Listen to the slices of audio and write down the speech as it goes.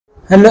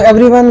Hello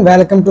everyone,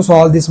 welcome to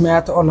solve this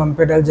math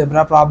Olympiad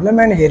algebra problem,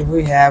 and here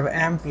we have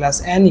m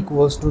plus n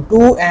equals to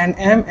 2 and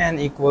mn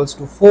equals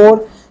to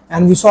 4,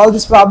 and we solve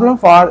this problem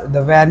for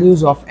the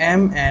values of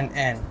m and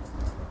n.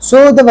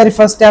 So the very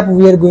first step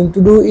we are going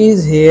to do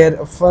is here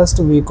first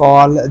we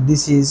call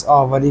this is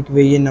our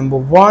equation number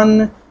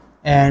 1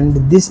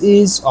 and this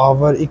is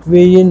our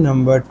equation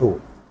number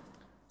 2.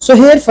 So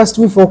here first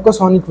we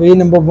focus on equation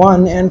number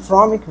 1, and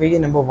from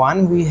equation number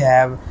 1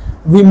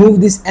 we move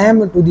this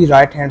m to the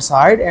right hand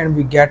side and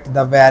we get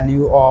the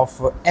value of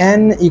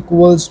n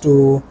equals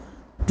to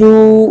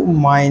 2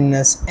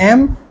 minus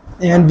m,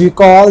 and we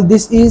call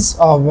this is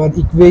our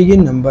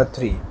equation number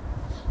 3.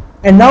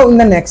 And now in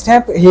the next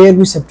step here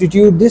we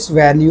substitute this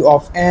value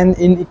of n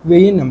in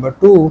equation number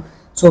 2.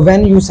 So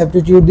when you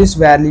substitute this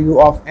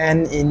value of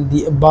n in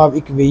the above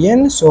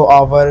equation, so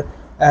our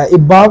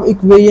above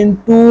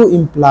equation 2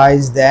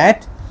 implies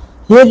that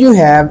here you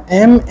have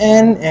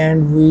mn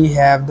and we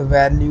have the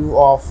value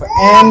of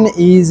n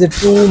is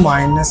 2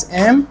 minus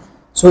m,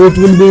 so it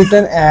will be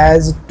written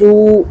as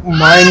 2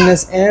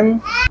 minus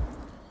m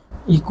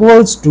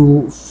equals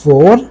to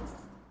 4.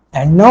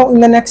 And now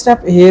in the next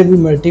step here we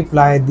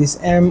multiply this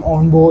m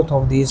on both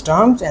of these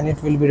terms, and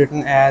it will be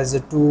written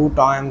as 2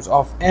 times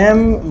of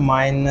m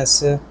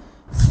minus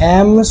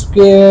m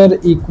square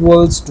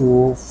equals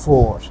to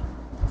 4.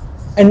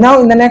 And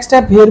now in the next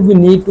step here we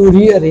need to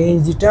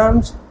rearrange the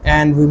terms,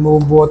 and we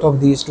move both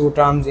of these two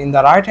terms in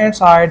the right hand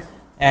side,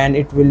 and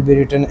it will be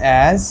written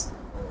as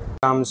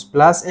comes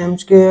plus m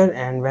square,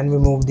 and when we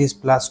move this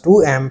plus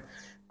 2m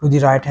to the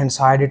right hand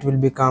side it will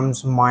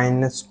becomes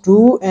minus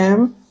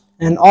 2m,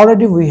 and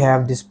already we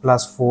have this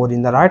plus 4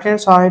 in the right hand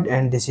side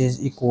and this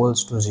is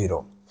equals to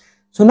 0.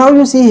 So now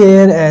you see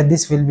here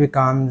this will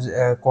becomes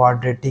a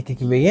quadratic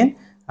equation.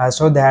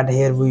 So that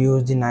here we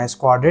use the nice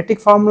quadratic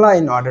formula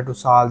in order to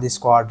solve this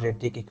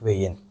quadratic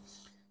equation.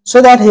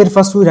 So that here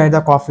first we write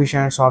the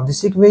coefficients of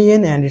this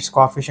equation, and its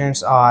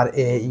coefficients are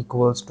a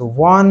equals to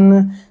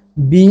 1,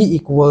 b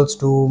equals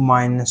to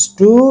minus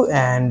 2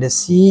 and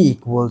c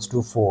equals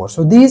to 4.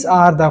 So these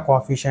are the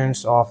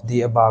coefficients of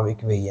the above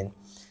equation.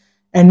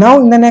 And now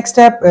in the next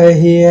step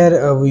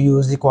here we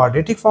use the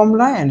quadratic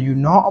formula, and you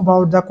know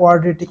about the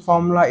quadratic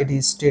formula. It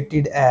is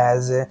stated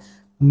as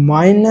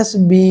minus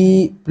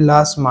b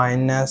plus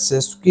minus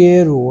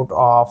square root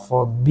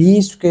of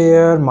b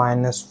square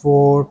minus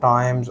 4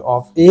 times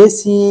of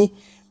ac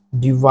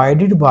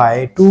divided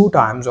by 2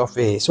 times of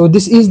a. So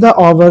this is the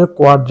our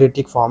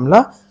quadratic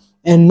formula,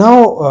 and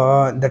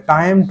now the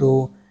time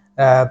to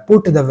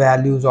put the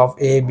values of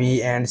a,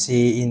 b and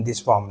c in this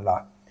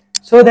formula.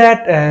 So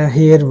that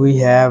here we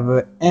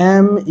have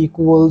m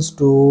equals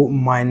to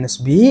minus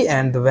b,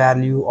 and the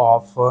value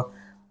of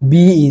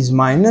b is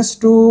minus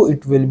 2.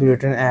 It will be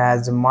written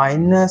as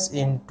minus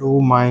into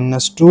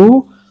minus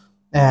 2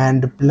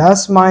 and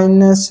plus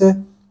minus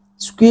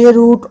square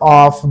root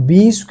of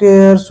b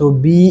square. So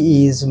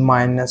b is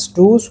minus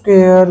 2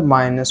 square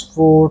minus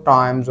 4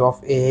 times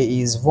of a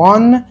is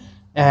 1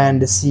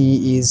 and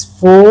c is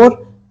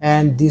 4,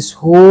 and this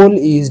whole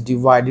is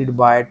divided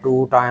by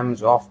 2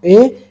 times of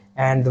a,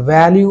 and the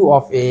value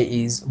of a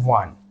is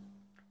 1.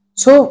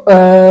 So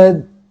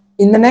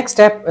in the next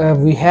step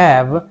we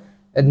have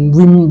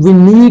we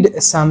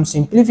need some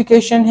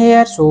simplification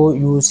here. So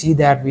you see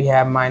that we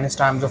have minus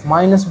times of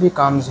minus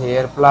becomes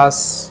here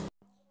plus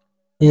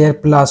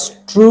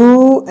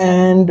 2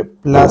 and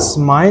plus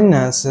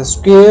minus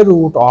square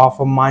root of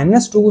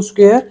minus 2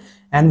 square,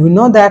 and we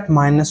know that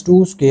minus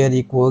 2 square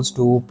equals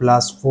to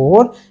plus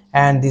 4,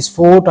 and this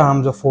 4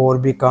 times of 4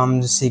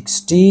 becomes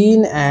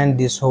 16, and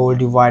this whole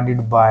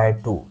divided by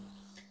 2.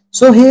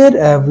 So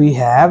here we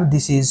have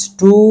this is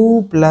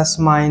 2 plus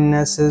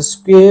minus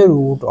square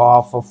root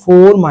of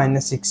 4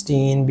 minus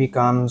 16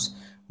 becomes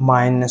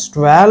minus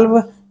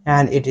 12,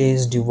 and it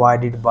is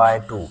divided by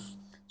 2.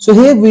 So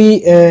here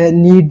we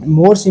need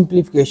more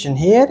simplification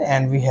here,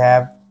 and we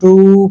have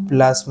 2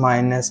 plus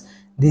minus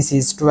this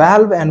is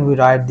 12, and we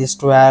write this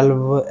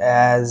 12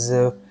 as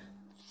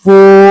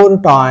 4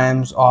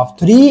 times of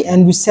 3,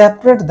 and we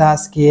separate the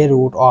square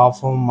root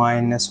of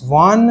minus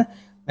 1,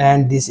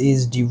 and this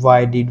is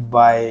divided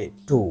by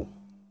 2.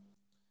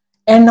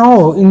 And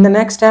now in the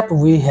next step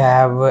we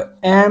have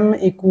m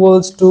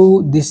equals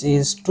to this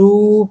is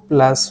 2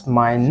 plus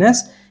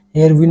minus,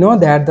 here we know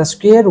that the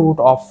square root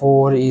of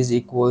 4 is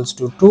equals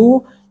to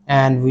 2,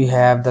 and we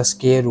have the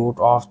square root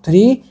of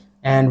 3,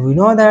 and we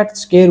know that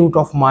square root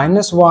of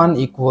minus 1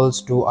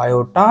 equals to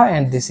iota,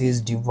 and this is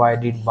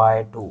divided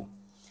by 2.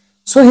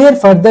 So here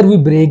further we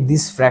break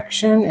this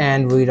fraction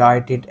and we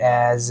write it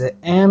as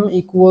m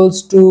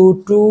equals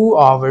to 2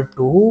 over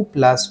 2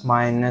 plus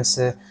minus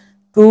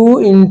 2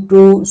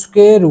 into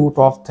square root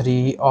of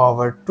 3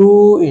 over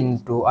 2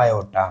 into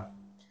iota.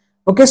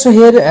 Okay, so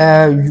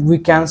here we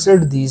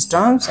cancelled these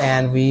terms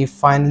and we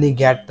finally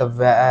get the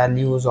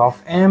values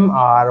of m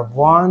are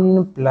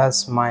 1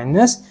 plus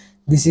minus.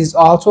 This is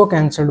also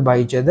cancelled by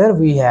each other.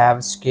 We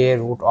have square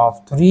root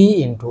of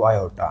 3 into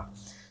iota.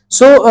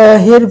 So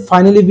here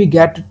finally we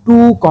get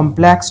two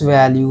complex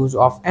values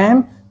of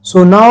m.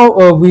 So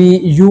now we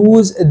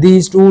use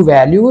these two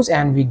values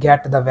and we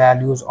get the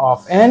values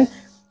of n.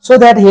 So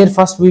that here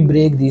first we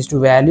break these two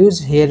values.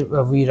 Here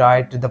we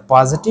write the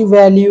positive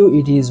value,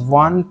 it is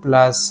 1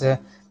 plus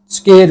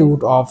square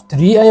root of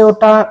 3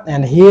 iota,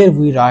 and here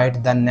we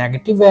write the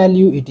negative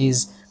value, it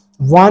is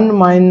 1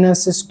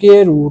 minus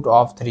square root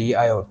of 3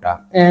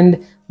 iota,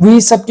 and we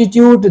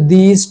substitute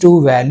these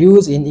two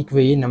values in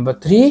equation number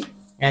 3,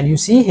 and you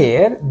see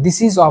here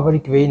this is our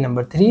equation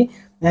number 3,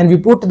 and we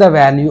put the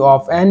value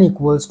of n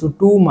equals to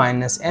 2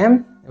 minus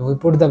m. We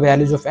put the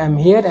values of m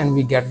here and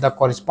we get the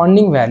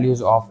corresponding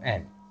values of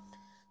n.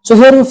 So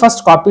here we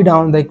first copy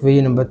down the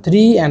equation number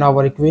 3, and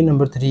our equation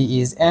number 3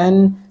 is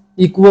n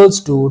equals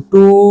to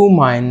 2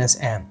 minus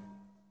m.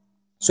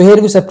 So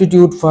here we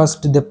substitute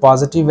first the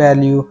positive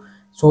value,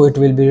 so it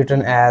will be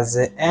written as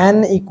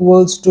n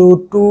equals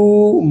to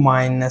 2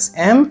 minus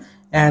m,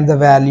 and the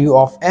value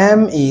of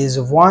m is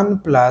 1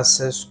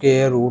 plus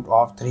square root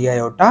of 3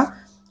 iota.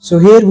 So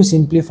here we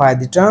simplify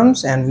the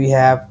terms and we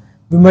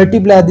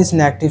multiply this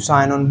negative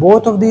sign on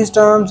both of these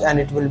terms, and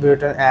it will be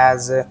written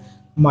as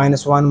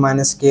minus 1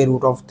 minus square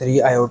root of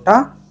 3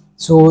 iota.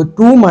 So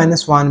 2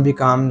 minus 1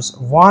 becomes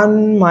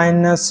 1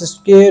 minus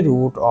square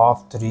root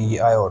of 3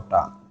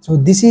 iota. So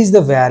this is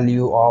the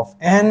value of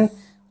n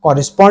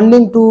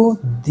corresponding to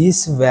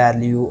this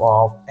value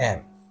of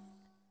m.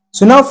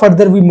 So now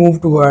further we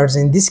move towards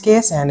in this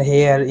case, and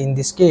here in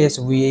this case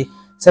we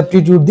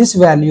substitute this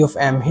value of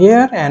m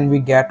here and we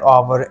get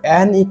our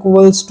n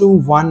equals to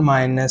 1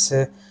 minus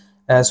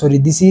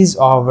this is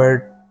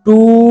our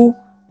 2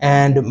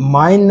 and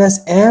minus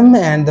m,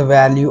 and the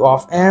value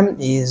of m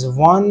is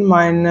 1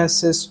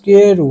 minus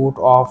square root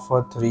of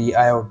 3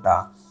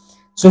 iota.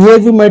 So here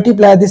we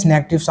multiply this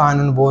negative sign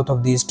on both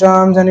of these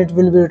terms and it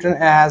will be written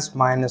as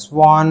minus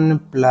 1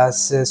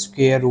 plus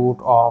square root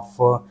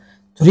of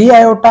 3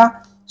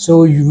 iota.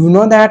 So you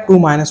know that 2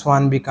 minus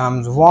 1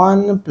 becomes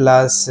 1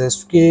 plus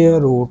square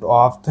root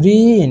of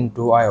 3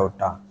 into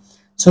iota.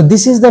 So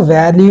this is the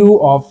value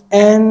of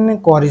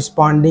n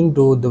corresponding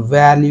to the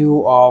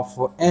value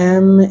of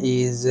m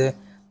is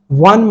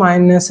 1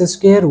 minus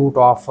square root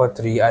of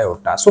 3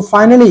 iota. So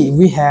finally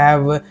we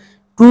have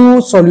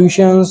two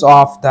solutions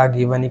of the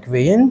given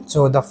equation.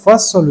 So the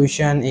first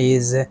solution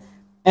is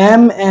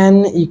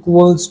mn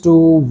equals to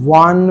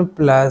 1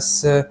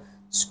 plus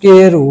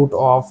square root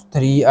of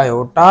 3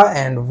 iota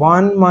and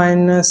 1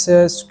 minus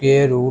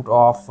square root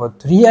of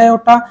 3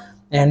 iota,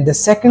 and the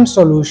second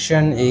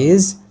solution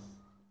is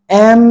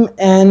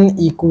mn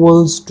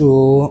equals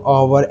to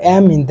our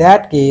m in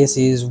that case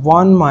is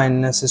 1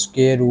 minus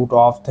square root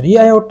of 3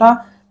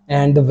 iota,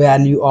 and the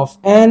value of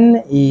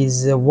n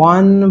is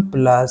 1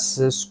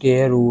 plus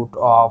square root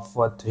of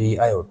 3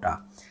 iota.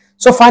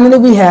 So finally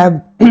we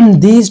have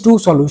these two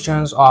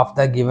solutions of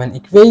the given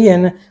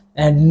equation,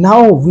 and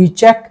now we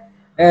check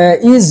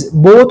is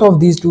both of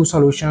these two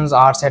solutions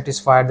are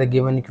satisfied the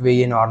given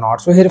equation or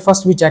not. So here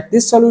first we check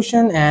this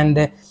solution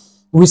and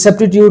we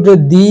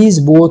substituted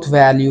these both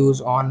values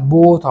on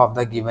both of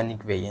the given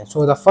equation.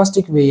 So the first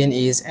equation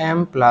is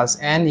m plus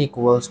n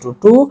equals to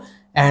 2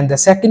 and the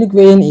second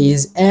equation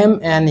is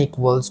mn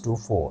equals to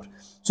 4.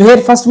 So here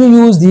first we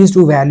use these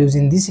two values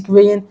in this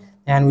equation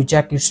and we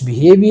check its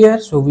behavior.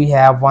 So we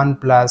have 1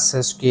 plus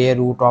square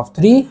root of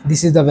 3,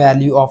 this is the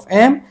value of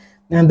m,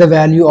 and the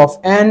value of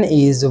n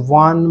is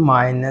 1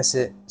 minus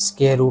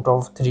square root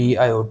of 3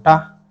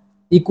 iota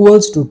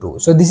equals to 2.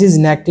 So this is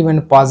negative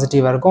and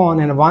positive are gone,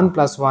 and 1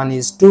 plus 1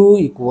 is 2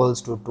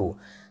 equals to 2.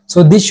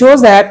 So this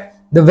shows that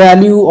the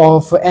value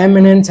of m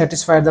and n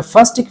satisfy the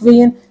first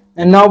equation,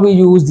 and now we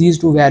use these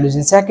two values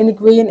in second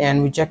equation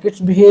and we check its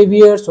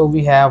behavior. So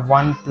we have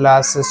 1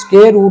 plus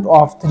square root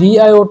of 3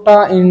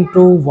 iota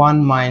into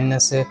 1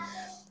 minus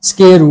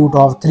square root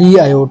of 3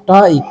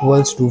 iota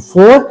equals to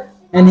 4.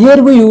 And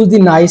here we use the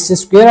nice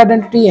square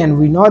identity and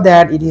we know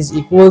that it is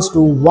equals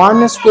to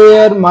 1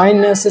 square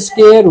minus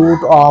square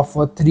root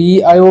of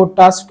 3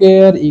 iota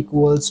square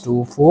equals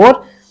to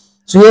 4.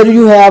 So here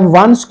you have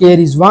 1 square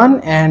is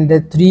 1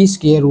 and 3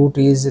 square root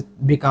is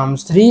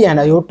becomes 3 and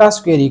iota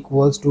square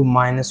equals to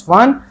minus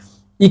 1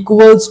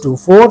 equals to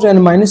 4,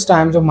 and minus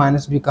times of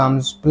minus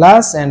becomes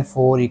plus and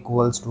 4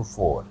 equals to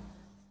 4.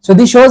 So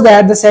this shows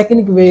that the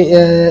second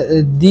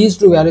these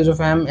two values of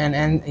m and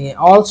n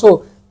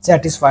also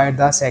satisfied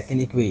the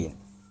second equation.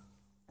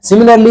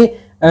 Similarly,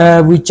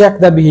 we check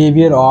the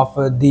behavior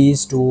of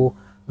these two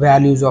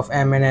values of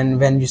m and n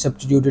when we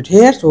substitute it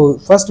here. So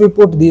first we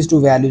put these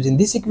two values in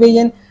this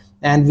equation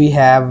and we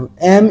have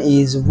m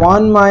is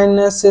 1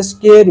 minus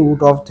square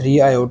root of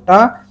 3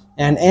 iota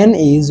and n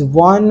is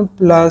 1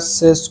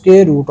 plus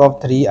square root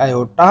of 3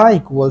 iota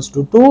equals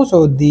to 2.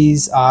 So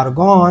these are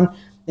gone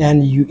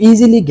and you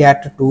easily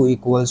get 2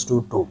 equals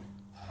to 2.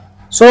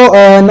 So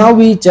now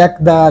we check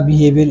the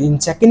behavior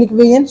in second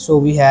equation. So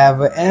we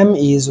have m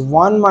is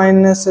 1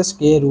 minus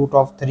square root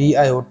of 3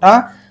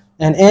 iota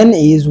and n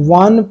is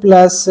 1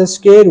 plus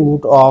square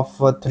root of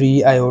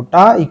 3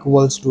 iota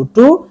equals to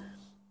 2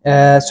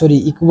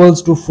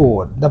 equals to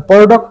 4. The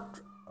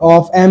product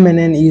of m and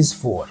n is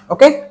 4.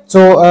 Okay,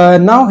 So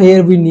now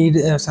here we need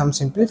some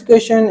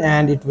simplification,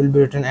 and it will be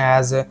written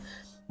as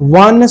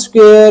 1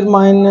 square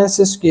minus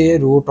square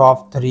root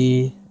of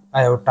 3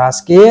 iota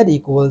square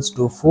equals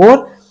to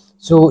 4.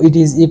 So it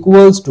is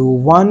equals to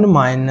 1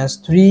 minus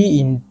 3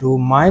 into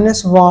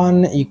minus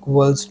 1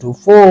 equals to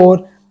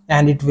 4,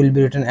 and it will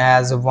be written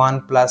as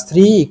 1 plus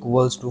 3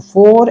 equals to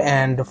 4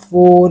 and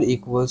 4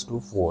 equals to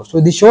 4.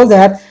 So this shows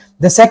that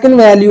the second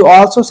value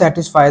also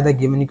satisfies the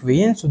given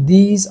equation. So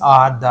these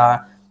are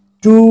the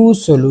two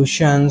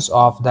solutions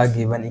of the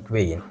given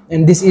equation,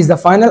 and this is the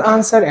final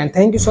answer. And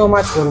thank you so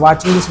much for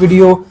watching this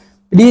video.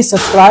 Please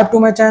subscribe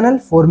to my channel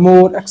for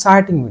more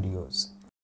exciting videos.